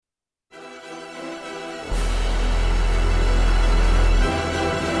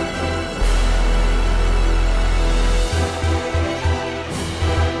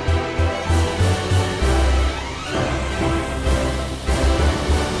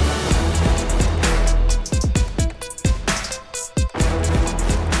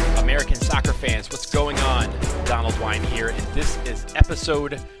here, and this is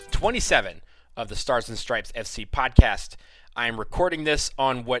episode 27 of the Stars and Stripes FC podcast. I am recording this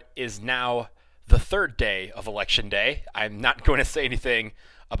on what is now the third day of Election Day. I'm not going to say anything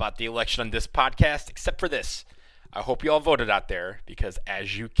about the election on this podcast, except for this. I hope you all voted out there, because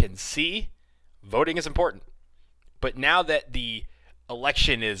as you can see, voting is important. But now that the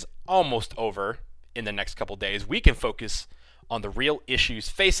election is almost over in the next couple days, we can focus on the real issues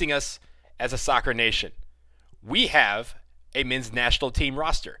facing us as a soccer nation. We have a men's national team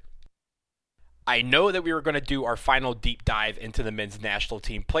roster. I know that we were going to do our final deep dive into the men's national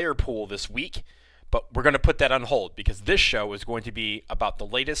team player pool this week, but we're going to put that on hold because this show is going to be about the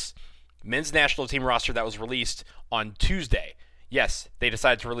latest men's national team roster that was released on Tuesday. Yes, they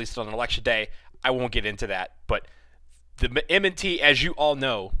decided to release it on Election Day. I won't get into that, but the M&T, as you all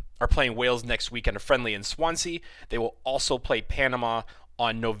know, are playing Wales next week in a friendly in Swansea. They will also play Panama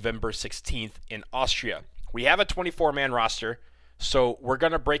on November 16th in Austria. We have a 24-man roster, so we're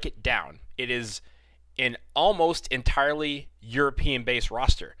going to break it down. It is an almost entirely European-based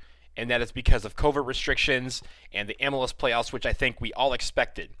roster, and that is because of COVID restrictions and the MLS playoffs, which I think we all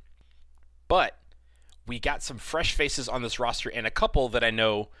expected. But we got some fresh faces on this roster, and a couple that I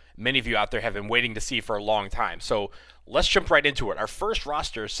know many of you out there have been waiting to see for a long time. So let's jump right into it. Our first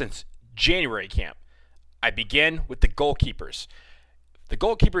roster since January camp. I begin with the goalkeepers. The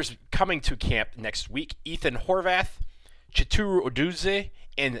goalkeepers coming to camp next week: Ethan Horvath, Chituru Odunze,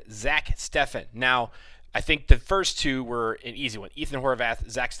 and Zach Steffen. Now, I think the first two were an easy one. Ethan Horvath,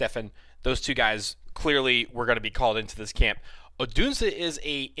 Zach Steffen, those two guys clearly were going to be called into this camp. Odunze is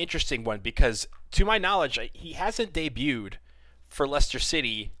a interesting one because, to my knowledge, he hasn't debuted for Leicester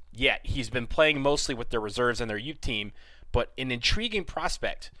City yet. He's been playing mostly with their reserves and their youth team, but an intriguing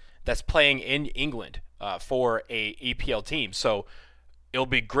prospect that's playing in England for a EPL team. So it'll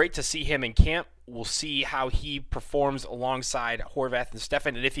be great to see him in camp. We'll see how he performs alongside Horvath and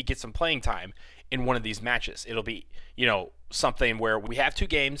Steffen, and if he gets some playing time in one of these matches. It'll be, something where we have two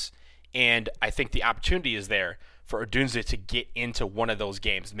games, and I think the opportunity is there for Odunze to get into one of those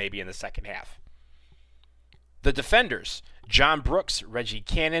games, maybe in the second half. The defenders: John Brooks, Reggie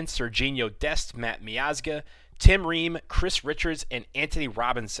Cannon, Serginho Dest, Matt Miazga, Tim Ream, Chris Richards, and Anthony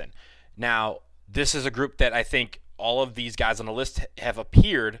Robinson. Now, this is a group that I think all of these guys on the list have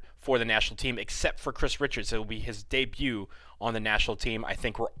appeared for the national team, except for Chris Richards. It will be his debut on the national team. I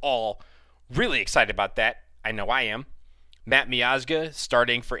think we're all really excited about that. I know I am. Matt Miazga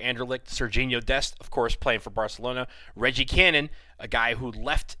starting for Anderlecht. Serginho Dest, of course, playing for Barcelona. Reggie Cannon, a guy who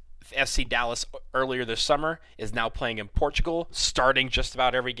left FC Dallas earlier this summer, is now playing in Portugal, starting just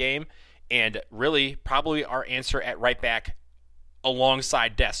about every game, and really probably our answer at right back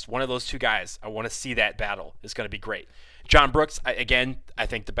alongside Dest. One of those two guys. I want to see that battle. It's going to be great. John Brooks, again, I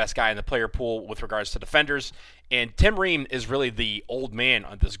think the best guy in the player pool with regards to defenders. And Tim Ream is really the old man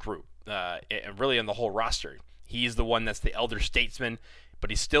on this group, and really in the whole roster. He's the one that's the elder statesman, but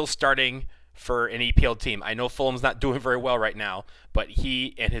he's still starting for an EPL team. I know Fulham's not doing very well right now, but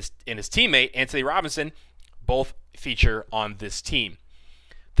he and his teammate, Anthony Robinson, both feature on this team.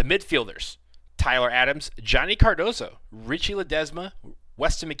 The midfielders: Tyler Adams, Johnny Cardozo, Richie Ledesma,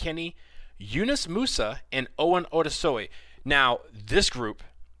 Weston McKennie, Yunus Musa, and Owen Otasoy. Now, this group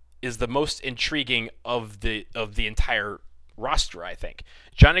is the most intriguing of the entire roster, I think.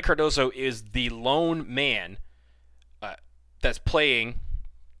 Johnny Cardozo is the lone man that's playing.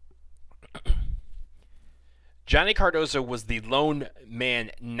 Johnny Cardozo was the lone man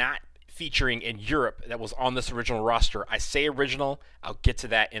not featuring in Europe that was on this original roster. I say original, I'll get to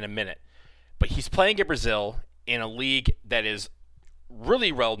that in a minute. But he's playing in Brazil in a league that is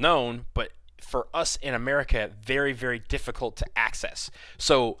really well known, but for us in America, very, very difficult to access.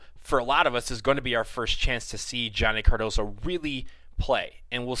 So for a lot of us, it's going to be our first chance to see Johnny Cardozo really play.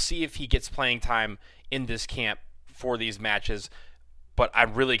 And we'll see if he gets playing time in this camp for these matches. But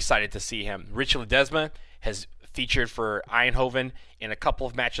I'm really excited to see him. Richie Ledesma has featured for Eindhoven in a couple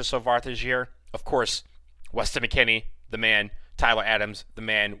of matches so far this year. Of course, Weston McKennie, the man. Tyler Adams, the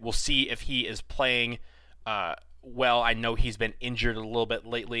man. We'll see if he is playing well. I know he's been injured a little bit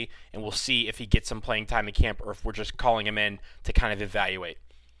lately, and we'll see if he gets some playing time in camp or if we're just calling him in to kind of evaluate.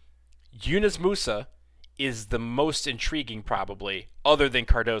 Yunus Musa is the most intriguing probably, other than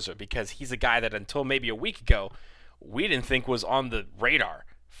Cardozo, because he's a guy that until maybe a week ago, we didn't think was on the radar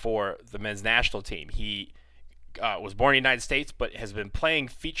for the men's national team. He was born in the United States, but has been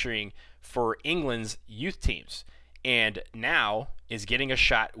featuring for England's youth teams, and now is getting a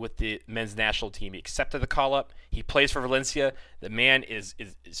shot with the men's national team. He accepted the call-up. He plays for Valencia. The man is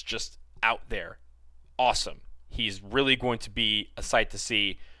just out there. Awesome. He's really going to be a sight to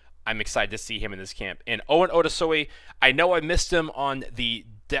see. I'm excited to see him in this camp. And Owen Otasoe, I know I missed him on the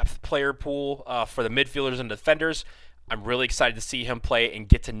depth player pool for the midfielders and defenders. I'm really excited to see him play and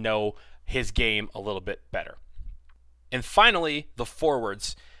get to know his game a little bit better. And finally, the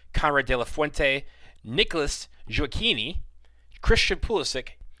forwards, Conrad De La Fuente, Nicholas Gioacchini, Christian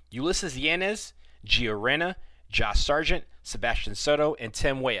Pulisic, Ulysses Yanez, Gio Reyna, Josh Sargent, Sebastian Soto, and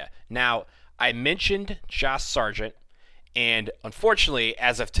Tim Weah. Now, I mentioned Josh Sargent, and unfortunately,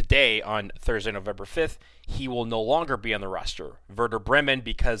 as of today, on Thursday, November 5th, he will no longer be on the roster. Werder Bremen,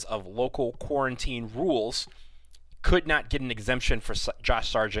 because of local quarantine rules, could not get an exemption for Josh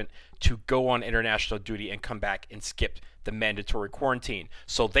Sargent to go on international duty and come back and skip the mandatory quarantine.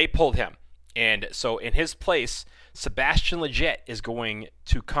 So they pulled him. And so in his place, Sebastian Lletget is going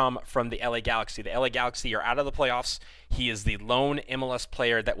to come from the LA Galaxy. The LA Galaxy are out of the playoffs. He is the lone MLS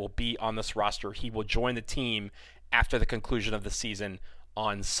player that will be on this roster. He will join the team after the conclusion of the season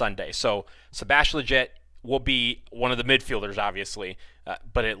on Sunday. So Sebastian Lletget will be one of the midfielders, obviously,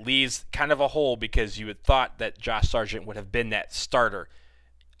 but it leaves kind of a hole because you had thought that Josh Sargent would have been that starter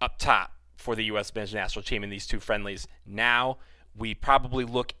up top for the U.S. men's national team in these two friendlies. Now we probably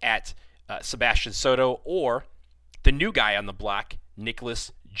look at Sebastian Soto or the new guy on the block,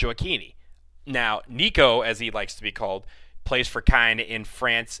 Nicholas Gioacchini. Now, Nico, as he likes to be called, plays for Caen in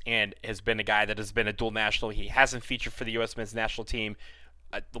France and has been a guy that has been a dual national. He hasn't featured for the U.S. men's national team.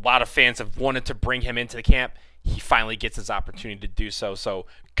 A lot of fans have wanted to bring him into the camp. He finally gets his opportunity to do so. So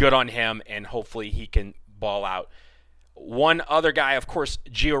good on him, and hopefully he can ball out. One other guy, of course,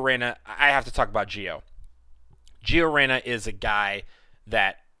 Gio Reyna. I have to talk about Gio. Gio Reyna is a guy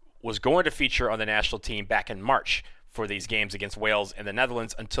that was going to feature on the national team back in March for these games against Wales and the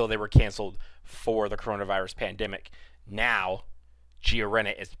Netherlands until they were canceled for the coronavirus pandemic. Now, Gio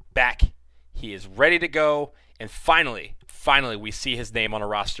Reyna is back. He is ready to go. And finally, we see his name on a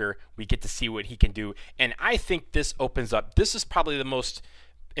roster. We get to see what he can do. And I think this opens up. This is probably the most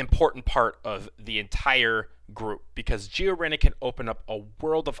important part of the entire group because Gio Reyna can open up a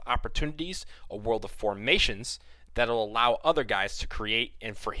world of opportunities, a world of formations that'll allow other guys to create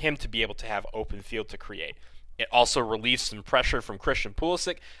and for him to be able to have open field to create. It also relieves some pressure from Christian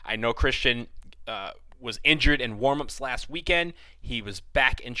Pulisic. I know Christian was injured in warm-ups last weekend. He was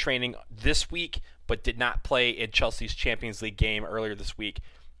back in training this week, but did not play in Chelsea's Champions League game earlier this week.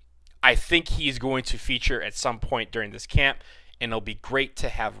 I think he's going to feature at some point during this camp, and it'll be great to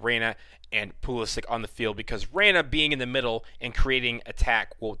have Reyna and Pulisic on the field because Reyna being in the middle and creating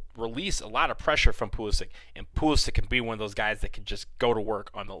attack will release a lot of pressure from Pulisic, and Pulisic can be one of those guys that can just go to work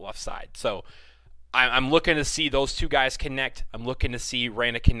on the left side. So I'm looking to see those two guys connect. I'm looking to see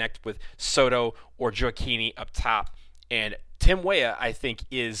Reyna connect with Soto or Gioacchini up top. And Tim Weah, I think,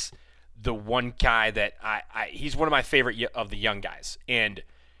 is the one guy that he's one of my favorite of the young guys. And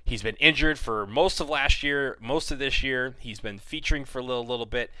he's been injured for most of last year, most of this year. He's been featuring for a little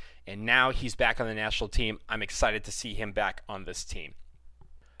bit, and now he's back on the national team. I'm excited to see him back on this team.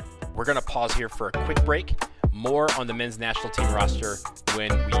 We're going to pause here for a quick break. More on the men's national team roster when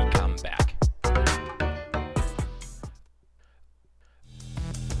we come back.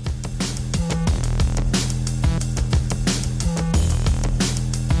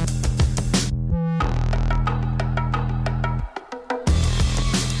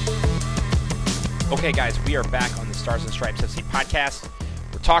 Okay, guys, we are back on the Stars and Stripes FC podcast.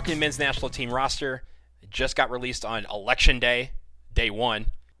 We're talking men's national team roster. It just got released on Election Day, day one.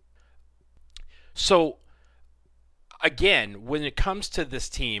 So, again, when it comes to this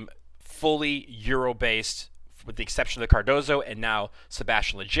team, fully Euro-based, with the exception of the Cardozo and now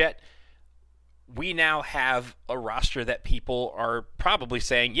Sebastian Lletget, we now have a roster that people are probably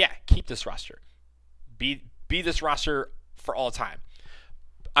saying, yeah, keep this roster. Be this roster for all time.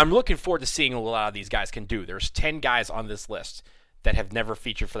 I'm looking forward to seeing what a lot of these guys can do. There's 10 guys on this list that have never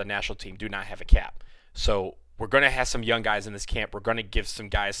featured for the national team, do not have a cap. So we're going to have some young guys in this camp. We're going to give some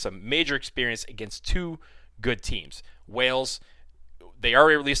guys some major experience against two good teams. Wales, they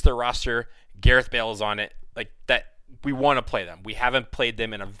already released their roster. Gareth Bale is on it. Like that, we want to play them. We haven't played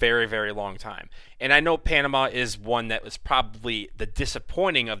them in a very, very long time. And I know Panama is one that was probably the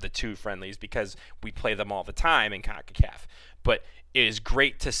disappointing of the two friendlies because we play them all the time in CONCACAF. But it is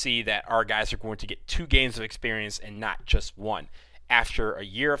great to see that our guys are going to get 2 games of experience and not just one after a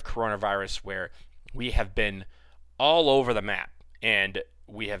year of coronavirus where we have been all over the map and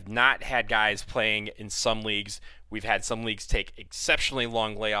we have not had guys playing in some leagues. We've had some leagues take exceptionally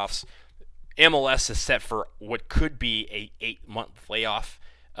long layoffs. MLS is set for what could be a 8-month layoff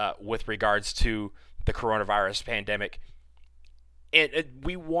with regards to the coronavirus pandemic. And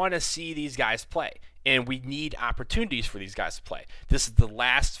we want to see these guys play, and we need opportunities for these guys to play. This is the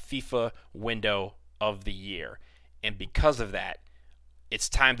last FIFA window of the year, and because of that, it's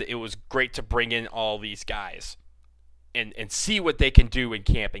time that it was great to bring in all these guys and see what they can do in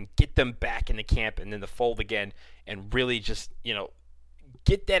camp and get them back in the camp and in the fold again, and really just,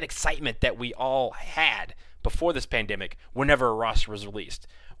 get that excitement that we all had before this pandemic whenever a roster was released.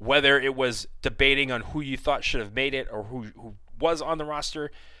 Whether it was debating on who you thought should have made it or who was on the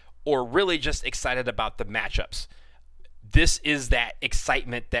roster, or really just excited about the matchups. This is that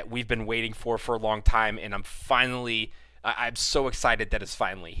excitement that we've been waiting for a long time, and I'm so excited that it's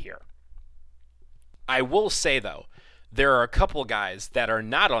finally here. I will say, though, there are a couple guys that are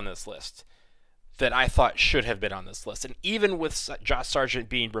not on this list that I thought should have been on this list. And even with Josh Sargent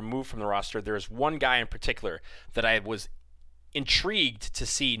being removed from the roster, there's one guy in particular that I was intrigued to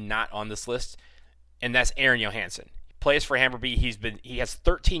see not on this list, and that's Aron Johannsson. He plays for Hammarby. He has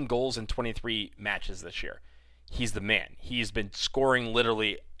 13 goals in 23 matches this year. He's the man. He's been scoring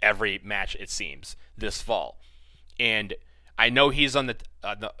literally every match, it seems, this fall. And I know he's on the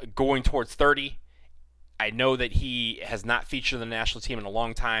going towards 30. I know that he has not featured in the national team in a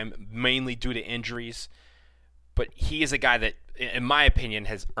long time, mainly due to injuries. But he is a guy that, in my opinion,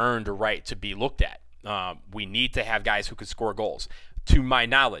 has earned a right to be looked at. We need to have guys who can score goals. To my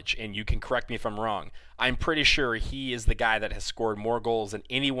knowledge, and you can correct me if I'm wrong, I'm pretty sure he is the guy that has scored more goals than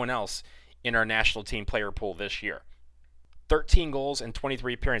anyone else in our national team player pool this year. 13 goals and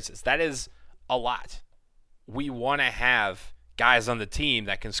 23 appearances. That is a lot. We want to have guys on the team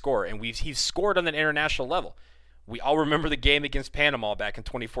that can score, and he's scored on an international level. We all remember the game against Panama back in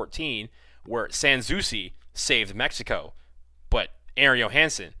 2014 where Sanzusi saved Mexico, but Aron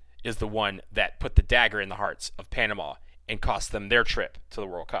Johannsson is the one that put the dagger in the hearts of Panama and cost them their trip to the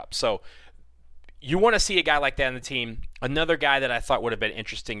World Cup. So you want to see a guy like that on the team. Another guy that I thought would have been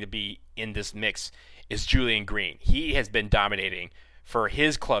interesting to be in this mix is Julian Green. He has been dominating for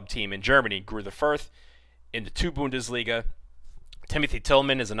his club team in Germany, Greuther Fürth, in the 2 Bundesliga. Timothy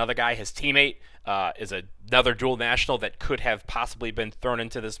Tillman is another guy. His teammate is another dual national that could have possibly been thrown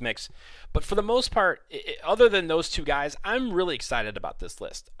into this mix. But for the most part, other than those two guys, I'm really excited about this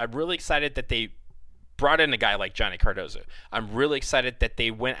list. I'm really excited that they brought in a guy like Johnny Cardozo. I'm really excited that they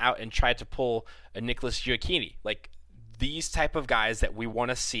went out and tried to pull a Nicholas Gioacchini. Like, these type of guys that we want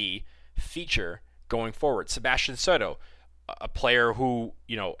to see feature going forward. Sebastian Soto, a player who,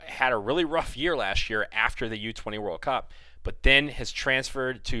 had a really rough year last year after the U20 World Cup, but then has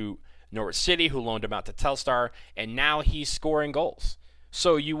transferred to Norwich City, who loaned him out to Telstar, and now he's scoring goals.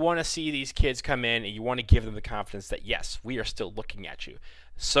 So you want to see these kids come in, and you want to give them the confidence that, yes, we are still looking at you.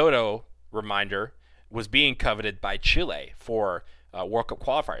 Soto, reminder, was being coveted by Chile for World Cup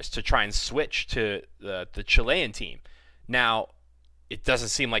qualifiers to try and switch to the Chilean team. Now, it doesn't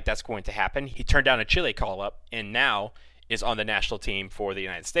seem like that's going to happen. He turned down a Chile call-up and now is on the national team for the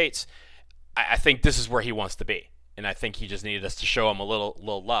United States. I think this is where he wants to be. And I think he just needed us to show him a little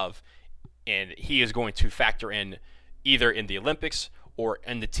love. And he is going to factor in either in the Olympics or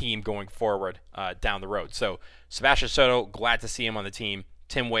in the team going forward down the road. So Sebastian Soto, glad to see him on the team.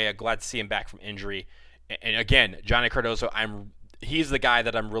 Tim Weah, glad to see him back from injury. And again, Johnny Cardozo, he's the guy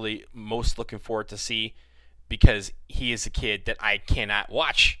that I'm really most looking forward to see, because he is a kid that I cannot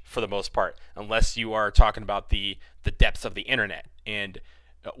watch for the most part unless you are talking about the depths of the internet. And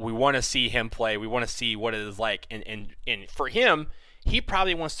we want to see him play. We want to see what it is like. And for him, he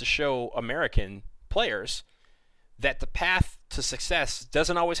probably wants to show American players that the path to success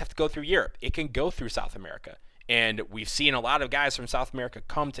doesn't always have to go through Europe. It can go through South America. And we've seen a lot of guys from South America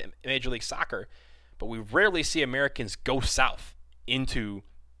come to Major League Soccer, but we rarely see Americans go south into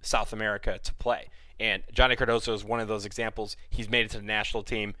South America to play. And Johnny Cardozo is one of those examples. He's made it to the national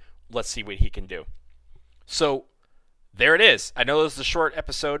team. Let's see what he can do. So there it is. I know this is a short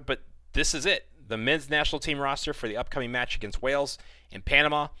episode, but this is it. The men's national team roster for the upcoming match against Wales and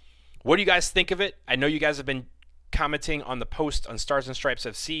Panama. What do you guys think of it? I know you guys have been commenting on the post on Stars and Stripes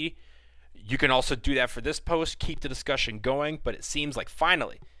FC. You can also do that for this post. Keep the discussion going. But it seems like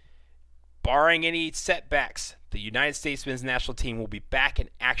finally, barring any setbacks, the United States men's national team will be back in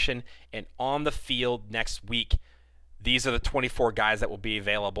action and on the field next week. These are the 24 guys that will be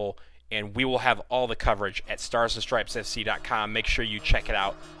available, and we will have all the coverage at starsandstripesfc.com. Make sure you check it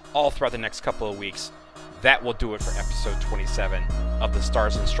out all throughout the next couple of weeks. That will do it for episode 27 of the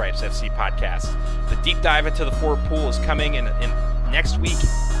Stars and Stripes FC podcast. The deep dive into the forward pool is coming in next week,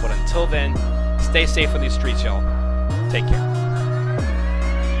 but until then, stay safe on these streets, y'all. Take care.